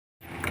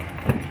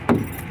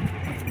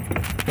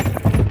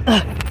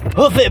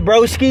Hoof it,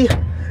 broski.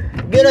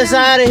 Get us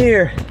out of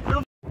here.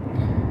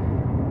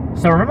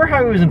 So remember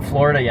how we was in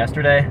Florida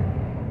yesterday?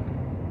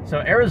 So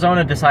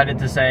Arizona decided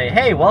to say,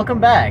 hey, welcome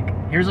back.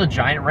 Here's a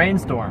giant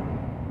rainstorm.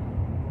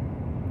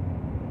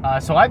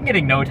 So I'm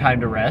getting no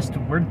time to rest.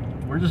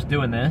 We're just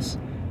doing this.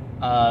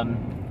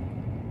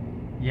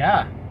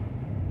 Yeah.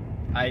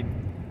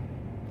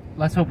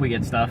 Let's hope we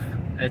get stuff.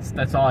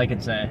 That's all I can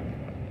say.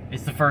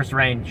 It's the first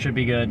rain, should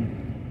be good.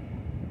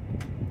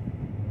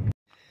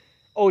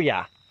 Oh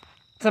yeah,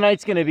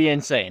 tonight's gonna be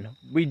insane.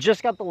 We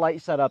just got the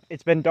light set up.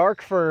 It's been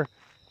dark for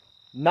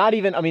not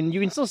even, I mean,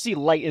 you can still see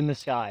light in the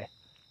sky.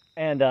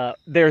 And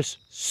there's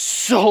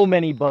so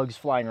many bugs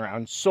flying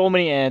around, so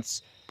many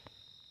ants.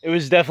 It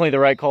was definitely the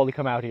right call to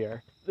come out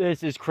here.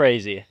 This is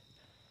crazy.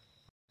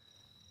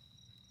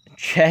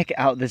 Check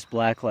out this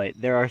black light.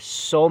 There are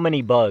so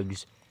many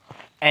bugs,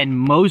 and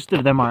most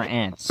of them are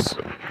ants.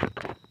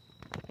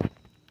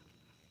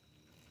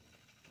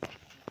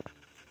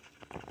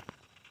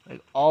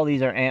 Like, all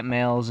these are ant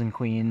males and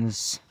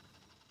queens.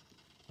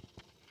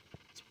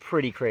 It's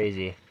pretty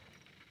crazy.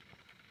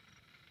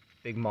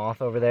 Big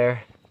moth over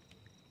there.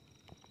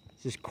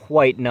 This is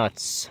quite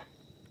nuts.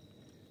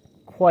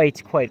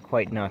 Quite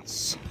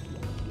nuts.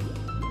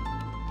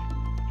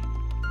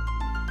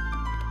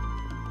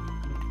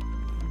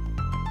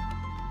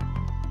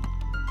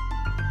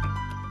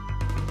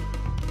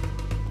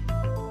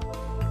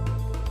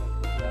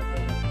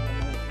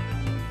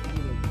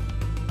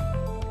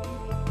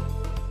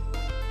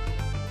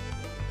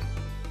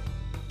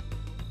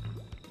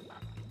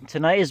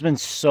 Tonight has been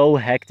so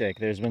hectic.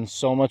 There's been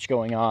so much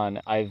going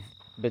on. I've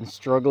been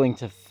struggling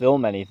to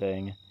film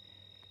anything,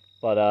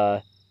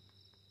 but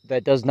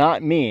that does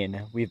not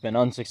mean we've been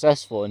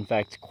unsuccessful. In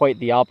fact, quite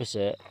the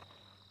opposite.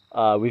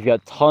 We've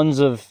got tons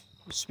of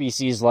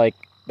species like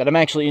that I'm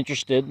actually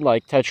interested,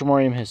 like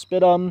Tetramorium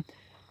hispidum,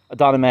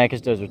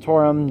 Adonomachus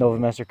desertorum,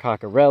 Novomessor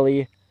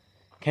coccarelli,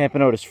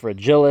 Camponotus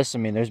fragilis. I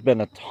mean, there's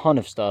been a ton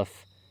of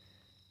stuff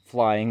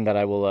flying that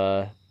I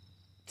will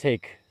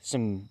take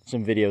some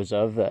videos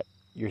of that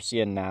you're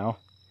seeing now,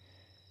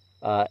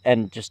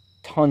 and just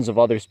tons of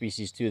other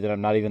species too that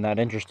I'm not even that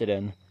interested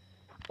in.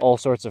 All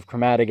sorts of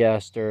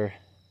Chromatogaster,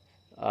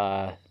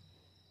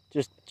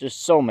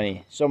 just so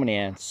many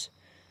ants.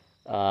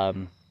 I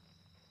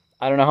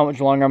don't know how much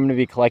longer I'm going to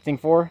be collecting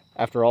for.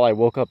 After all, I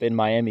woke up in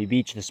Miami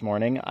Beach this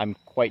morning. I'm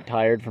quite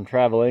tired from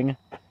traveling,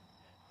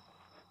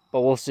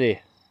 but we'll see.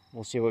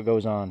 We'll see what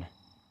goes on.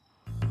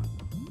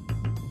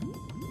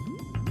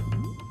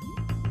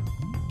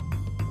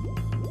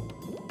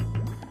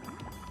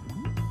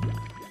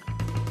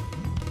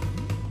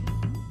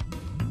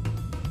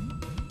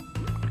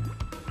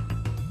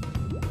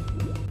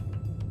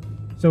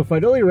 So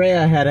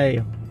Phydolia had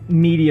a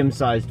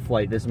medium-sized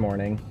flight this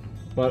morning,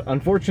 but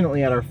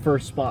unfortunately at our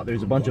first spot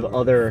there's a bunch of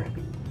other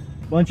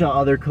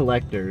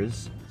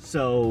collectors.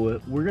 So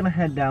we're gonna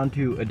head down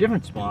to a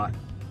different spot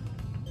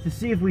to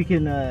see if we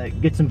can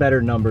get some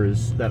better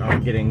numbers that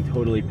aren't getting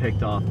totally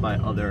picked off by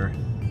other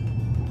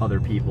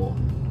people.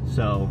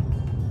 So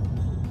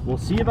we'll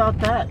see about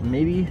that.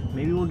 Maybe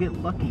we'll get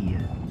lucky.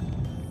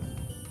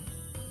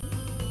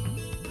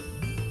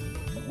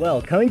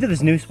 Well, coming to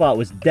this new spot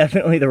was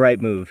definitely the right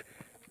move.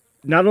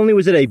 Not only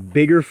was it a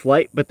bigger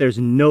flight, but there's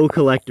no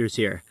collectors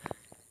here.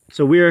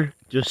 So we're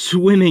just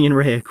swimming in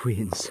Rhea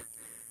queens.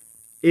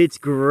 It's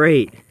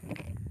great.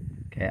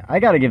 Okay,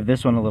 I gotta give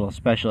this one a little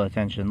special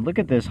attention. Look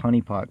at this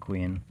honeypot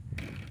queen.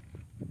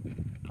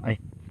 I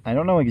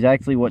don't know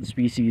exactly what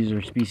species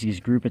or species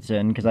group it's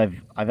in, because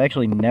I've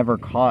actually never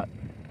caught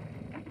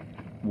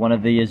one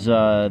of these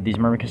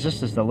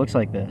Myrmecocystus that looks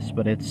like this,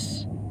 but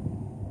it's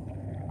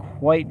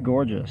quite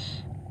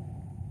gorgeous.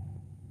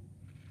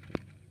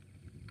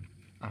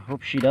 I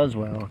hope she does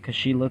well, because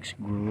she looks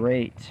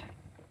great.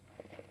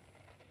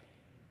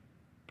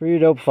 Pretty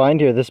dope find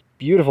here. This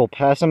beautiful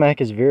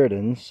Passamachus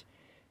viridans,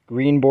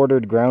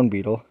 green-bordered ground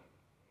beetle.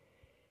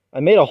 I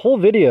made a whole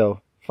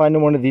video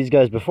finding one of these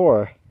guys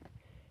before.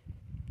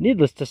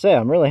 Needless to say,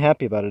 I'm really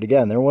happy about it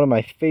again. They're one of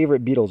my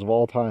favorite beetles of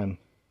all time.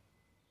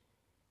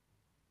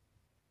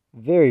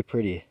 Very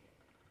pretty.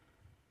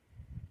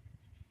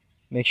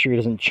 Make sure he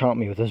doesn't chomp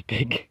me with those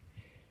big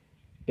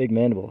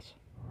mandibles.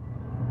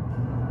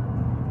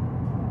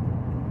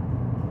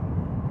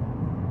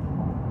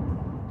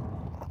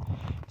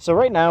 So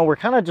right now we're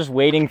kind of just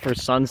waiting for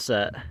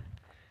sunset,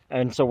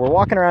 and so we're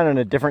walking around in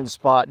a different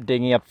spot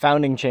digging up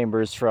founding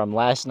chambers from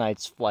last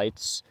night's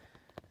flights,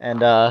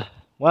 and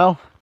well,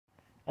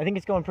 I think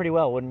it's going pretty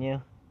well, wouldn't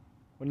you?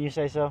 Wouldn't you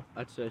say so?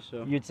 I'd say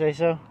so. You'd say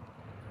so?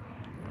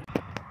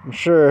 I'm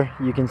sure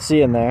you can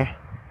see in there.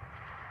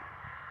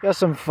 Got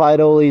some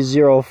Phydolia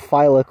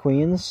xerophylla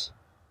queens,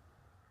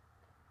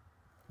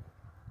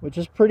 which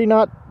is pretty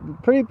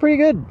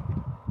good.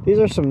 These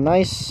are some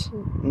nice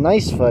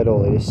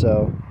Phydolia,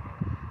 so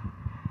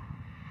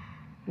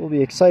will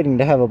be exciting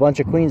to have a bunch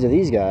of queens of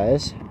these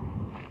guys.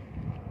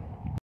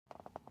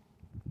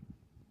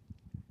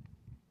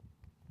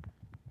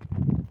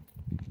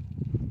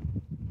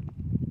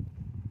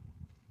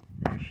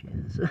 There she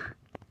is.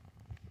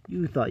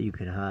 You thought you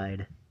could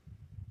hide.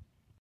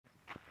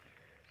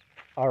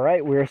 All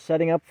right, we're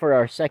setting up for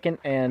our second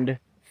and,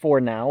 for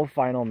now,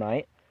 final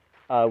night.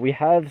 We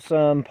have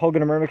some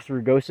Pogonomyrmex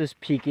rugosus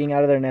peeking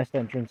out of their nest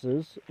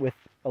entrances with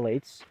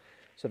elates,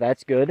 so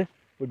that's good.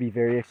 Would be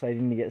very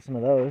exciting to get some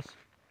of those.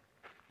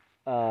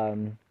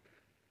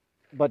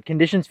 But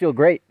conditions feel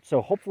great,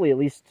 so hopefully at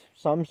least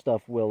some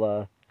stuff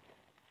will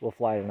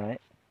fly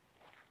tonight.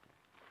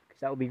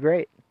 That would be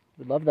great.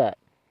 We'd love that.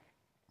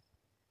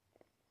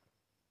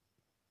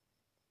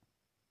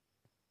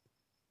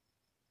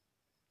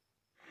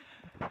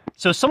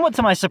 So somewhat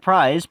to my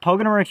surprise,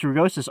 Pogonomyrmex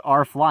rugosus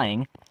are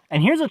flying.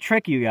 And here's a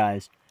trick, you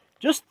guys.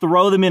 Just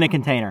throw them in a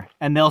container,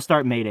 and they'll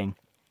start mating.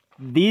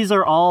 These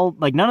are all,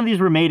 like, none of these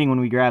were mating when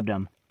we grabbed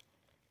them.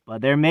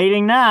 But they're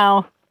mating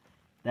now.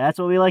 That's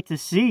what we like to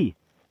see.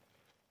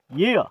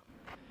 Yeah.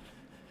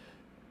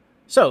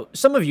 So,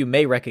 some of you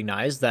may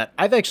recognize that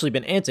I've actually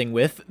been anting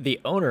with the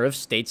owner of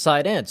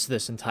Stateside Ants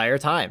this entire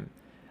time.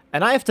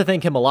 And I have to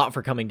thank him a lot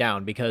for coming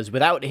down, because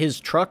without his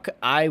truck,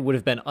 I would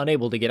have been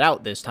unable to get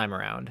out this time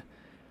around.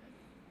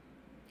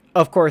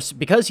 Of course,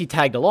 because he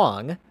tagged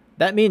along,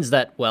 that means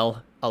that,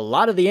 well, a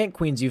lot of the ant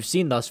queens you've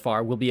seen thus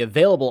far will be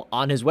available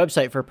on his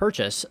website for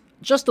purchase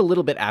just a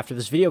little bit after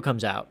this video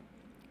comes out.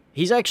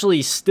 He's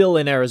actually still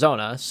in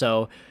Arizona,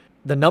 so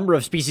the number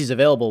of species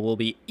available will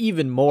be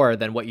even more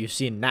than what you've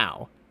seen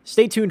now.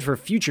 Stay tuned for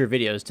future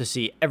videos to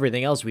see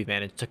everything else we've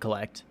managed to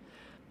collect.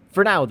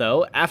 For now,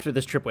 though, after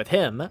this trip with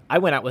him, I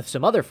went out with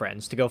some other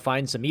friends to go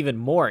find some even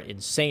more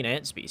insane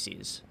ant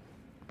species.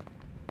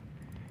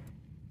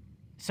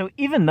 So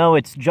even though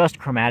it's just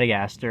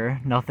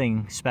Chromatogaster,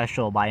 nothing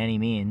special by any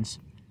means,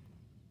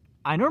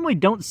 I normally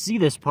don't see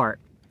this part.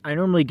 I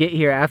normally get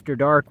here after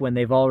dark when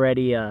they've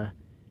already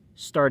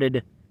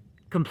started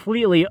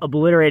completely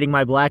obliterating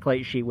my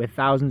blacklight sheet with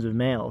thousands of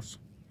males.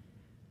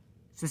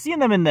 So seeing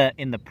them in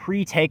the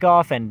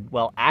pre-takeoff and,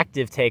 well,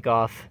 active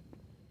takeoff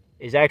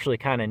is actually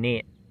kind of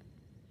neat.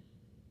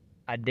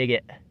 I dig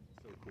it.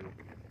 So cool.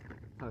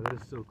 Oh, that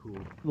is so cool.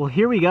 Well,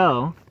 here we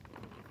go.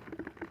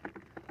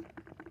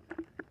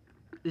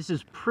 This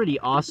is pretty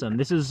awesome.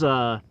 This is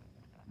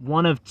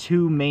one of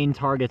two main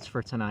targets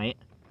for tonight.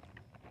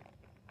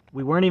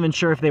 We weren't even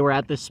sure if they were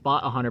at this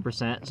spot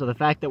 100%, so the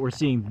fact that we're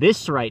seeing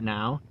this right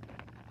now,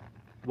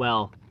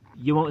 well,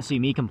 you won't see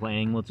me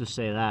complaining, let's just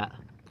say that.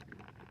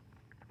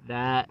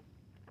 That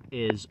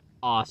is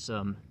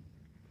awesome.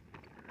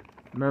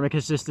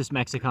 Myrmecocystus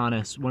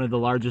mexicanus, one of the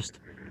largest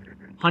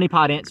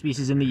honeypot ant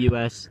species in the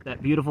US.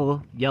 That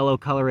beautiful yellow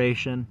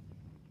coloration.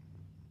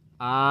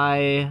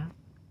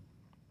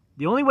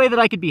 The only way that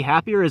I could be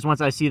happier is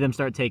once I see them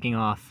start taking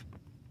off.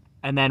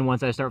 And then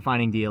once I start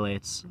finding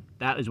dielates.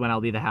 That is when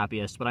I'll be the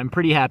happiest. But I'm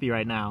pretty happy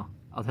right now.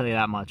 I'll tell you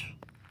that much.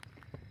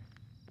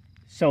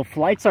 So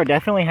flights are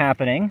definitely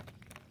happening.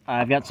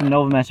 I've got some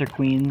Novomessor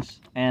queens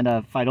and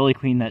a Phytoli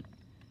queen that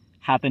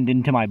happened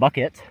into my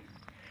bucket.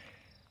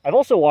 I've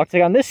also walked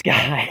on this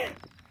guy.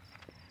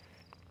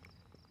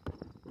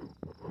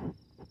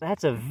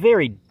 That's a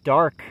very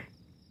dark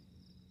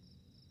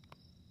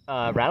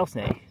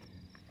rattlesnake.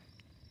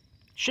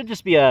 Should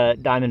just be a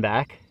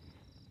diamondback,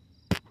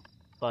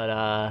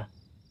 but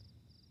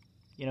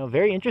you know,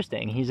 very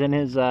interesting. He's in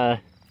his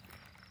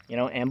you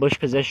know, ambush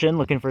position,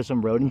 looking for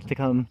some rodents to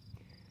come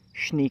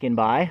sneaking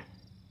by.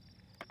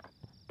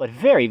 But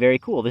very, very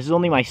cool. This is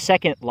only my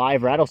second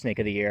live rattlesnake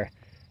of the year,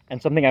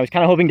 and something I was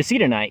kind of hoping to see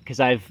tonight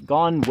because I've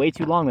gone way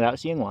too long without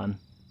seeing one.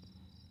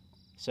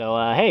 So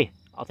hey,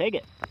 I'll take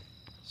it.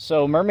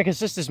 So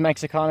Myrmecocystus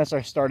mexicanus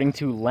are starting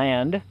to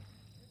land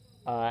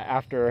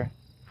after,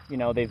 you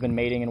know, they've been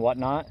mating and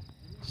whatnot.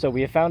 So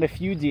we have found a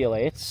few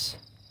dielates.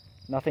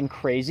 Nothing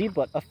crazy,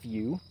 but a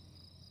few.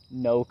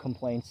 No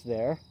complaints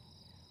there.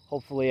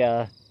 Hopefully,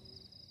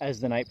 as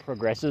the night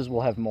progresses,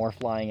 we'll have more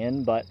flying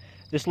in. But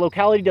this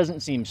locality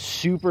doesn't seem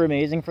super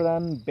amazing for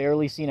them.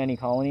 Barely seen any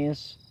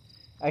colonies.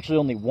 Actually,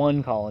 only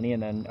one colony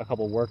and then a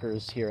couple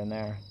workers here and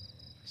there.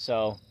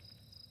 So,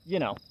 you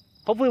know,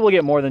 hopefully we'll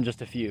get more than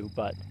just a few.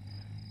 But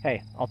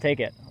hey, I'll take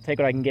it. I'll take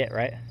what I can get,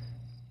 right?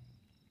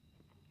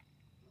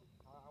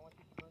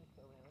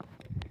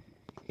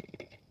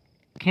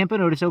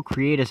 Camponotus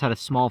creatus had a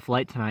small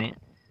flight tonight.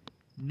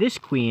 This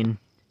queen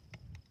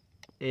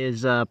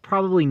is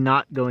probably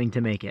not going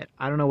to make it.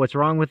 I don't know what's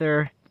wrong with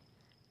her,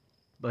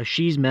 but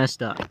she's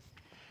messed up.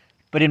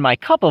 But in my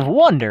cup of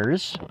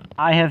wonders,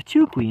 I have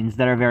two queens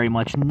that are very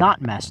much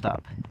not messed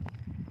up.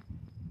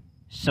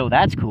 So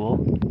that's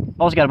cool.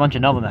 Also got a bunch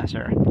of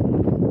Novomessor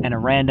and a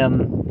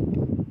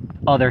random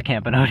other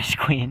Camponotus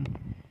queen.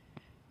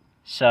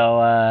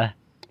 So,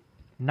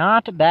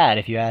 not bad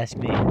if you ask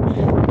me.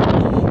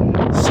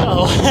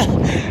 So,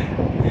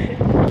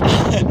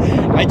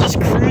 I just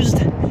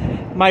cruised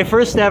my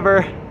first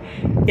ever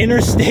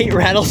interstate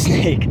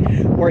rattlesnake,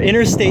 or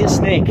interstate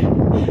snake.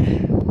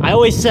 I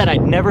always said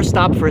I'd never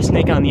stop for a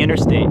snake on the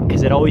interstate,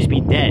 because it'd always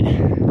be dead.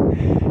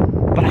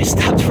 But I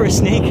stopped for a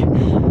snake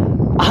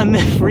on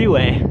the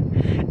freeway,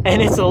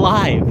 and it's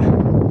alive.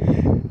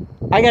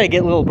 I gotta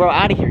get little bro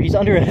out of here. He's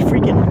under a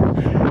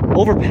freaking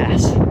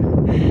overpass.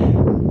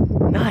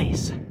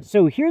 Nice.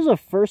 So here's a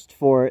first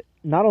for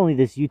not only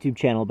this YouTube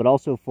channel, but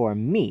also for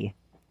me,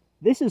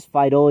 this is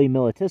Phydolia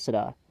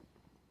militacida.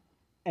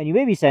 And you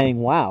may be saying,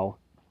 wow,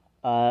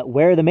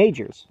 where are the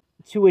majors?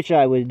 To which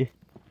I would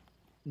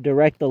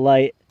direct the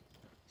light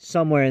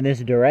somewhere in this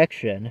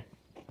direction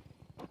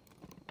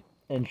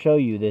and show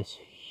you this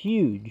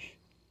huge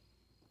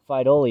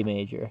Phydolia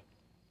major.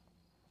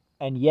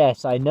 And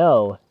yes, I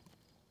know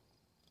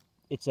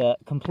it's a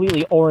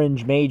completely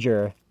orange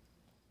major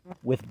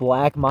with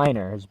black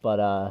minors,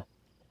 but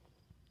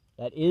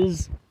that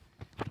is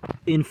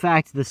in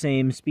fact the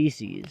same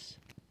species.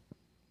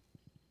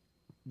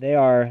 They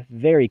are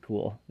very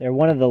cool. They're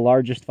one of the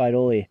largest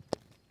Phydolia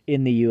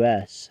in the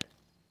US.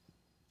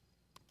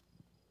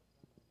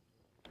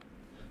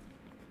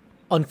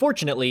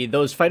 Unfortunately,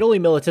 those Phydolia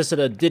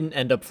militacida didn't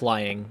end up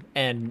flying,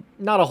 and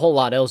not a whole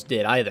lot else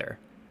did either.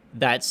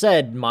 That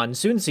said,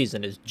 monsoon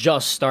season is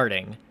just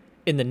starting.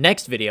 In the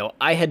next video,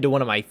 I head to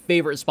one of my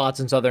favorite spots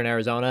in southern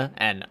Arizona,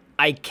 and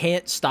I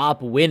can't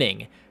stop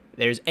winning.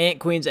 There's ant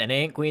queens and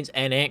ant queens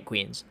and ant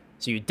queens,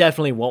 so you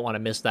definitely won't want to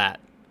miss that.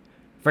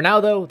 For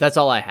now, though, that's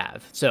all I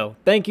have. So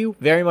thank you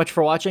very much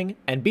for watching,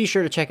 and be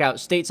sure to check out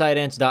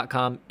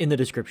statesideants.com in the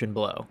description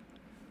below.